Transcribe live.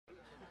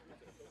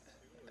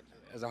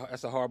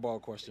That's a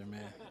hardball question,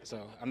 man.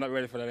 So I'm not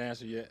ready for that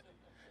answer yet.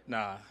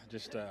 Nah,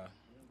 just I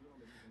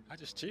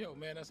just chill,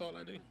 man. That's all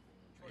I do. You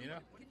know.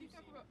 What have you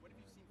seen from Nikhil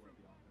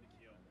in this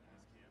camp, and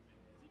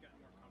has he gotten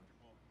more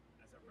comfortable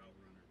as a route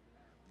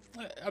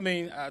runner? I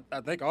mean,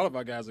 I think all of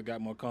our guys have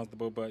got more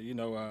comfortable, but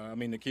I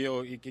mean,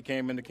 Nikhil he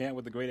came into camp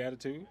with a great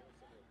attitude,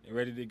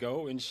 ready to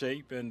go, in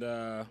shape, and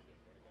and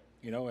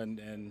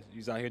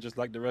he's out here just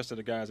like the rest of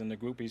the guys in the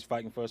group. He's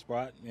fighting for a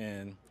spot,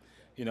 and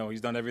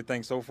he's done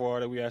everything so far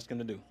that we asked him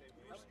to do.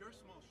 You're a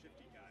small,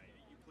 shifty guy.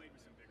 You played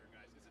with some bigger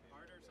guys. Is it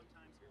harder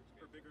sometimes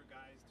for bigger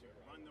guys to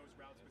run those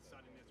routes with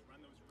suddenness,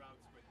 run those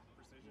routes with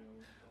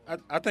precision?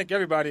 I think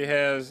everybody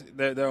has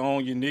their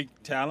own unique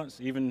talents.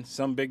 Even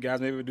some big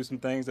guys maybe would do some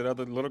things that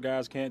other little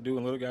guys can't do,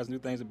 and little guys do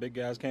things that big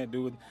guys can't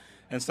do,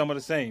 and some of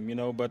the same,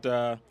 But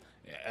I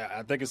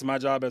think it's my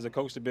job as a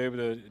coach to be able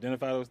to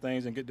identify those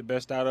things and get the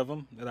best out of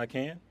them that I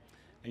can,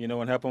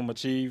 and help them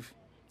achieve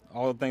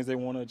all the things they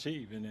want to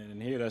achieve.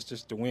 And here, that's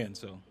just to win.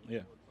 So, yeah.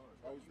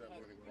 How was that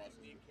learning process?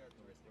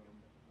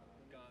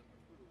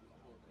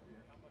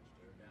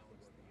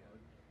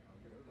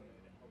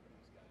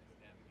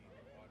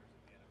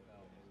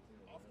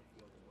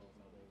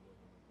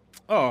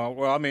 Oh,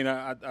 well, I mean,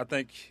 I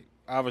think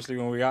obviously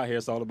when we're out here,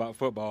 it's all about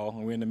football.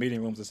 When we're in the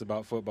meeting rooms, it's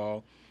about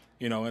football,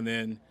 and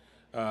then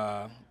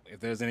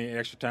if there's any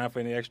extra time for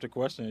any extra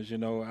questions,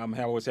 I'm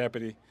always happy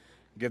to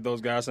give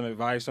those guys some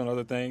advice on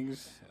other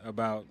things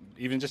about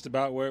even just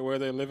about where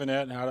they're living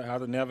at and how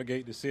to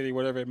navigate the city,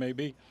 whatever it may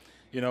be.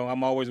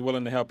 I'm always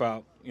willing to help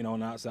out, on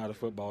the outside of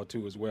football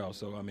too as well.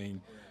 So, I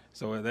mean,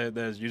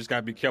 you just got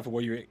to be careful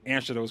where you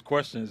answer those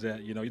questions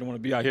that, you don't want to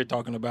be out here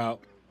talking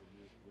about,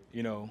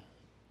 you know,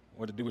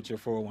 what to do with your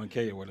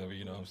 401k or whatever,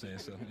 you know what I'm saying?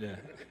 So, yeah.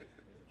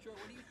 Sure.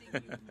 What do you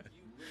think you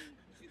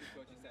see the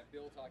coaching staff?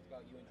 Bill talked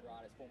about you and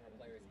Gerard as former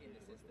players in the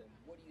system.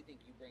 What do you think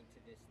you bring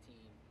to this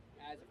team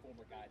as a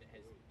former guy that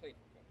has played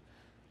for coach?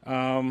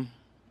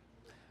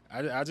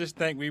 I just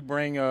think we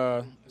bring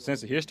a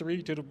sense of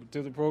history to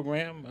the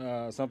program,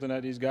 something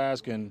that these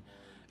guys can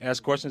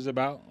ask questions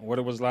about, what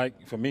it was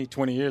like for me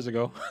 20 years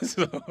ago.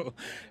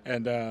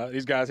 And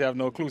these guys have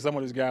no clue. Some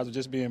of these guys are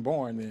just being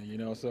born then,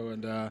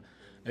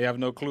 they have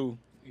no clue,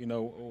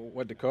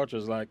 what the culture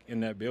is like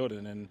in that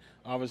building. And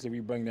obviously we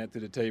bring that to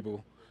the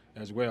table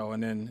as well.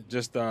 And then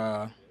just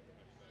the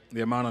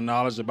amount of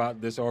knowledge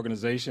about this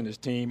organization, this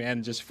team,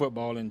 and just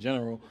football in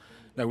general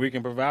that we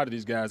can provide to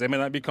these guys. They may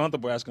not be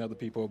comfortable asking other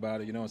people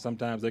about it, and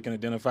sometimes they can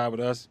identify with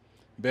us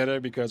better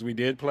because we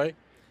did play,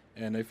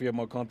 and they feel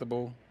more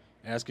comfortable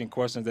asking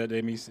questions that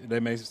they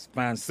may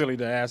find silly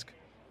to ask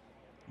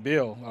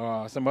Bill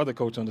or some other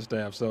coach on the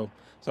staff. So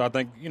I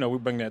think we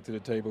bring that to the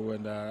table,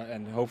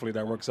 and hopefully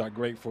that works out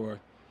great for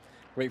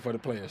the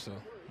players. So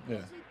yeah.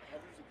 How does it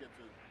get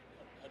to,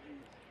 how do you,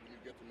 when you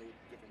get to know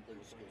different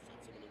players' skill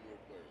sets, some of the newer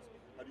players,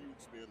 how do you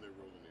expand their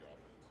role in the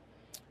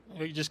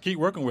offense? You just keep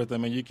working with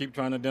them, and you keep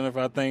trying to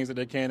identify things that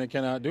they can and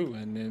cannot do,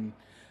 and then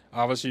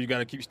obviously you got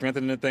to keep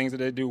strengthening the things that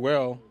they do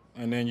well,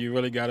 and then you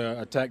really got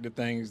to attack the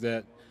things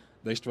that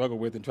they struggle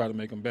with and try to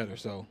make them better.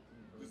 So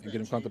and get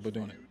them comfortable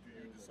doing it. Do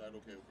you decide,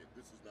 okay,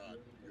 this is not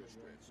your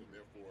strength, so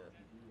therefore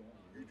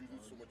you do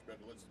this so much better.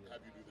 Let's have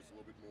you do this a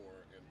little bit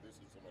more, and this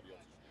is somebody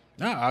else's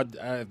strength.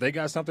 No, if they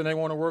got something they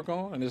want to work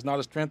on, and it's not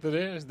a strength of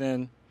theirs,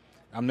 then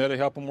I'm there to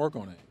help them work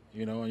on it.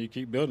 And you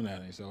keep building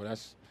at it. So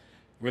that's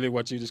really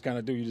what you just kind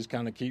of do. You just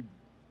kind of keep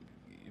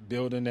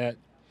building that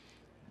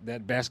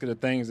basket of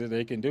things that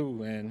they can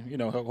do, and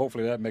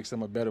hopefully that makes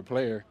them a better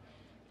player,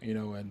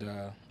 and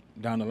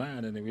down the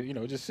line,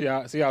 and just see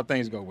how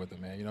things go with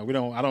them, man. I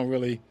don't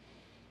really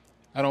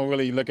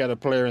look at a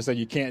player and say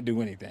you can't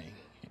do anything.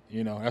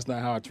 That's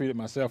not how I treated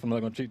myself. I'm not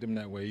going to treat them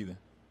that way either.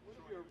 What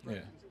are your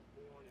Yeah. impressions of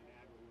Bourne and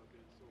Aguilar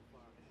been so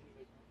far? I mean,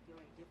 they're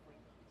in different,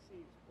 it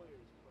seems,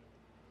 players, but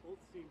both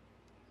seem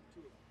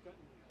to have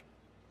gotten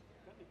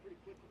it pretty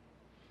quickly.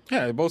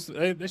 Yeah, they're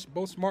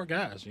both smart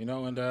guys,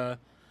 and I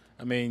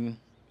mean,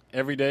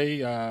 every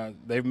day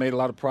they've made a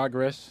lot of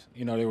progress.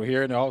 They were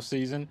here in the off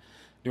season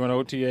doing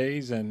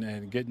OTAs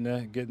and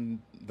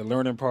getting the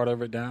learning part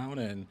of it down,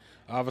 and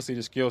obviously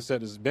the skill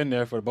set has been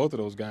there for both of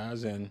those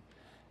guys, and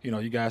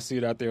you guys see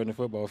it out there in the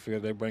football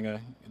field. They bring a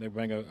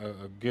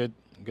good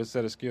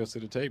set of skills to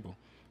the table,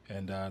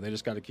 and they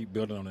just got to keep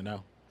building on it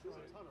now. There's a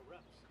ton of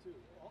reps, too,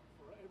 for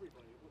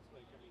everybody. It looks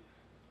like, I mean,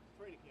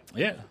 training camp.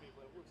 Yeah. But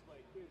it looks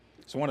like there's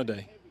It's one a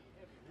day.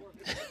 heavy work.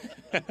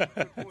 It's a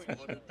heavy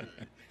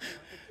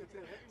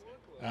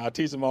workload. I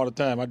teach them all the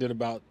time. I did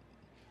about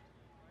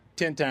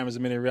 10 times as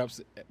many reps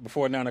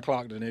before 9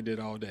 o'clock than they did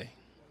all day.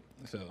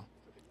 So,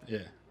 yeah,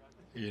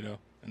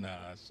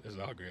 nah, it's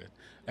all good.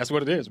 That's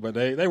what it is. But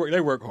they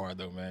work hard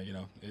though, man.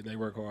 They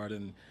work hard,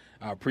 and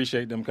I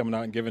appreciate them coming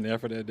out and giving the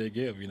effort that they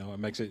give. It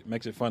makes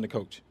it fun to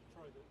coach.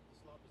 Troy, the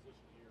slot position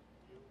here,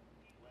 you,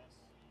 Wes,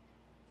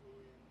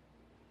 Julian,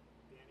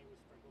 Danny was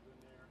sprinkled in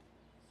there.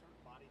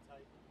 Certain body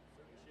type,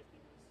 certain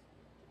shiftiness.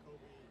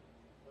 Jacoby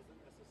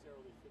doesn't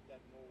necessarily fit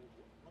that mold.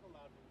 What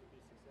allowed him to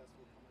be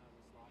successful coming out of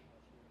the slot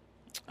last year?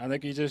 I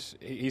think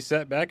he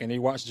sat back and he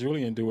watched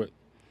Julian do it,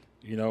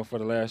 for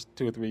the last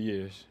 2 or 3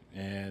 years,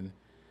 and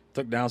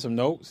took down some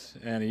notes,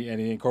 and he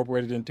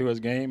incorporated it into his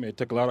game. It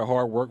took a lot of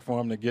hard work for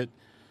him to get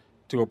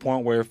to a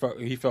point where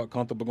he felt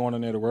comfortable going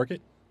in there to work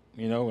it,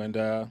 and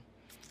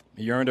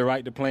he earned the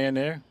right to play in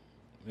there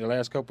the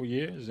last couple of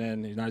years,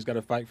 and he's got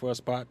to fight for a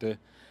spot to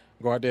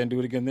go out there and do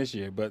it again this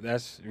year. But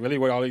that's really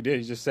what all he did.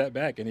 He just sat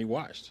back and he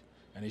watched,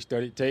 and he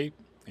studied tape,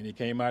 and he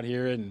came out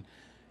here and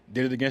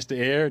did it against the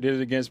air, did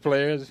it against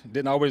players.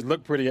 Didn't always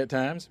look pretty at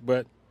times,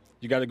 but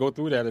you got to go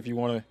through that if you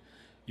want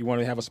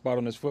to have a spot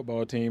on this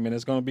football team, and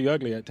it's going to be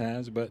ugly at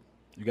times, but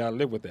you got to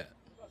live with that.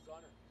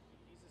 Gunner,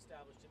 he's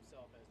established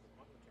himself as the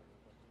punt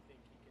returner, but do you think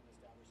he can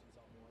establish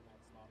himself more in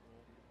that slot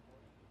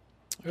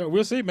role? Yeah,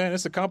 we'll see, man.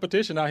 It's a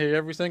competition out here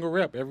every single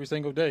rep, every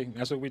single day.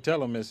 That's what we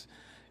tell them is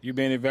you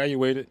being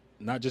evaluated,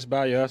 not just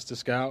by us, the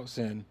scouts,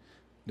 and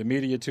the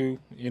media too.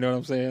 You know what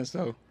I'm saying?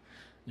 So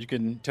you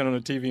can turn on the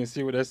TV and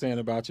see what they're saying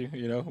about you,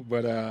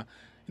 But,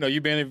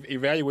 you're being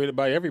evaluated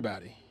by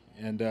everybody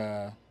and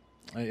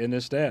in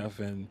this staff.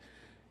 And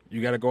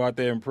you got to go out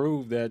there and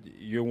prove that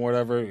you're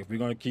whatever. If we're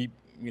going to keep,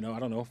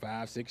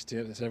 5, 6,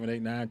 10, 7,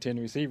 8, 9, 10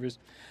 receivers,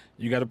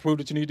 you got to prove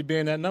that you need to be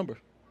in that number.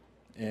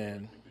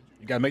 And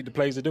you got to make the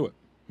plays to do it.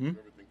 You ever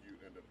think you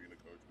end up being a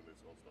coach when this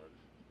all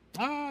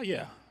started?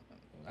 Yeah.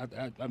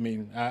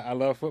 I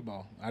love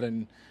football.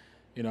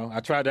 I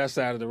tried that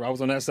side of the rope. I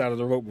was on that side of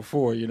the rope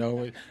before,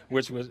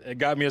 which it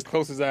got me as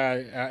close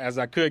as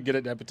I could get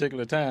at that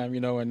particular time,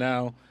 and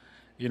now,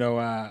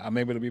 I'm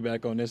able to be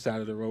back on this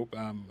side of the rope.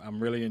 I'm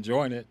really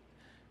enjoying it.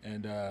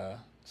 And I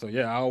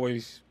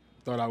always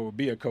thought I would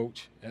be a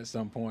coach at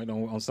some point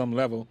on some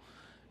level.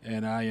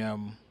 And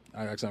I'm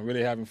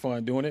really having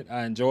fun doing it.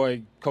 I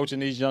enjoy coaching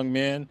these young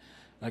men.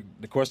 Like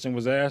the question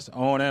was asked,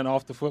 on and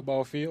off the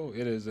football field.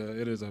 It's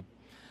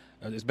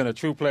been a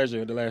true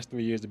pleasure the last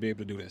 3 years to be able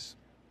to do this.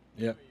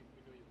 Yep.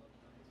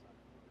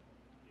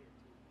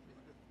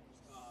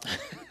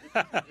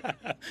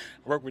 I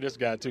work with this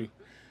guy too.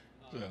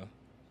 So. When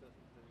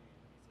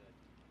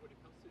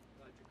it comes to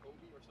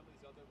Jacoby or some of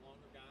these other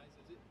longer guys,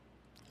 is it,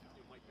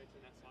 Mike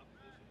mentioned that slot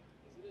position,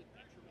 is it a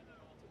detriment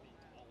at all to be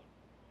taller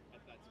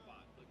at that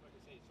spot? Like I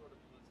say, sort of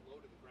let's low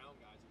to the ground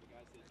guys are the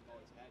guys that you've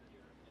always had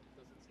here, and it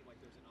doesn't seem like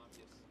there's an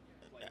obvious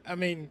play.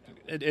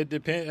 It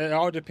depends. It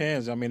all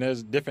depends.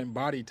 There's different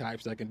body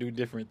types that can do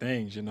different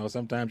things.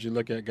 Sometimes you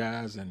look at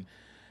guys and,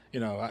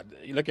 you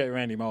look at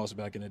Randy Moss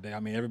back in the day.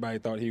 Everybody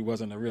thought he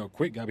wasn't a real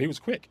quick guy, but he was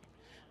quick.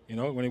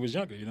 When he was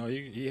younger,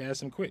 he had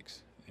some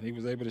quicks, and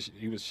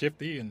he was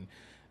shifty and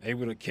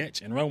able to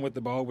catch and run with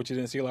the ball, which you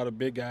didn't see a lot of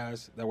big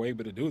guys that were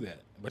able to do that,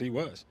 but he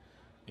was,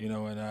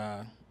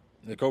 and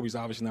Kobe's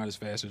obviously not as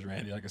fast as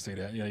Randy. I can say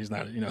that, he's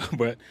not,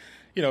 but,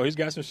 he's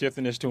got some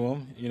shiftiness to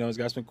him, he's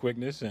got some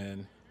quickness,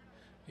 and,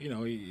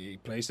 he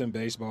plays some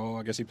baseball.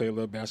 I guess he played a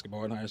little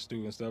basketball in high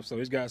school and stuff, so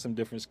he's got some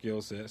different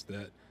skill sets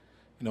that,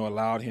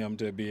 allowed him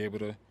to be able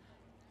to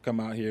come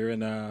out here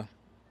and,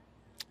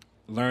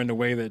 learn the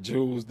way that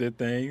Jules did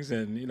things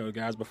and, the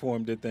guys before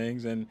him did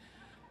things. And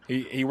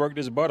he worked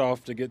his butt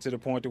off to get to the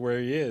point to where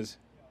he is,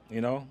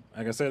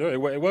 Like I said,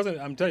 it wasn't,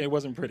 I'm telling you, it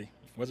wasn't pretty.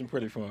 It wasn't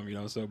pretty for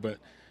him, so, but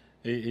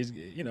he's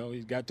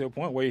got to a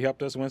point where he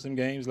helped us win some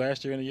games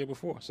last year and the year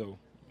before. So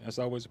that's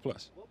always a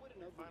plus. What would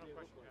an ugly day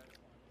look like?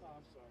 Oh,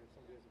 I'm sorry,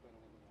 somebody has a better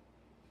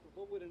one.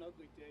 What would an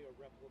ugly day or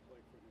rep look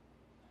like for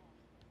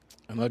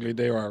him? An ugly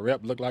day or a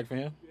rep look like for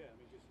him? Yeah,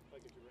 just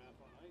like a giraffe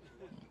on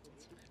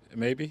ice.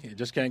 Maybe. It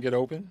just can't get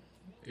open.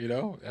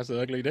 That's an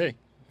ugly day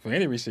for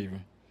any receiver,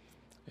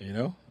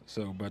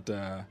 So, but,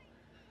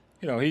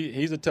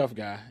 he's a tough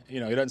guy. He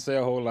doesn't say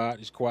a whole lot.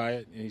 He's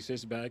quiet, and he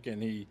sits back,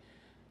 and he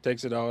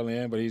takes it all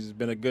in. But he's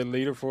been a good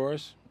leader for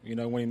us,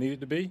 when he needed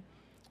to be.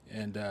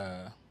 And,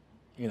 I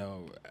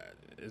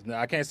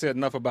can't say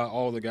enough about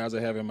all the guys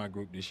I have in my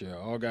group this year.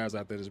 All guys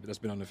out there that's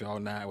been on the field, all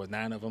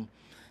nine of them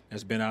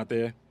that's been out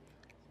there.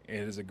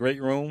 It is a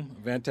great room,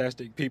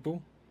 fantastic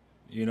people,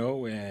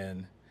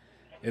 and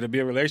it'll be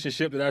a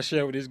relationship that I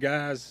share with these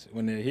guys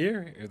when they're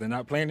here. If they're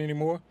not playing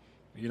anymore,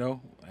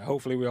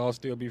 hopefully we all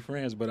still be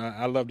friends. But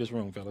I love this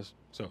room, fellas.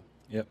 So,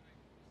 yep.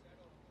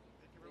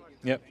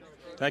 Yep.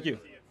 Thank you.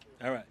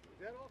 All right.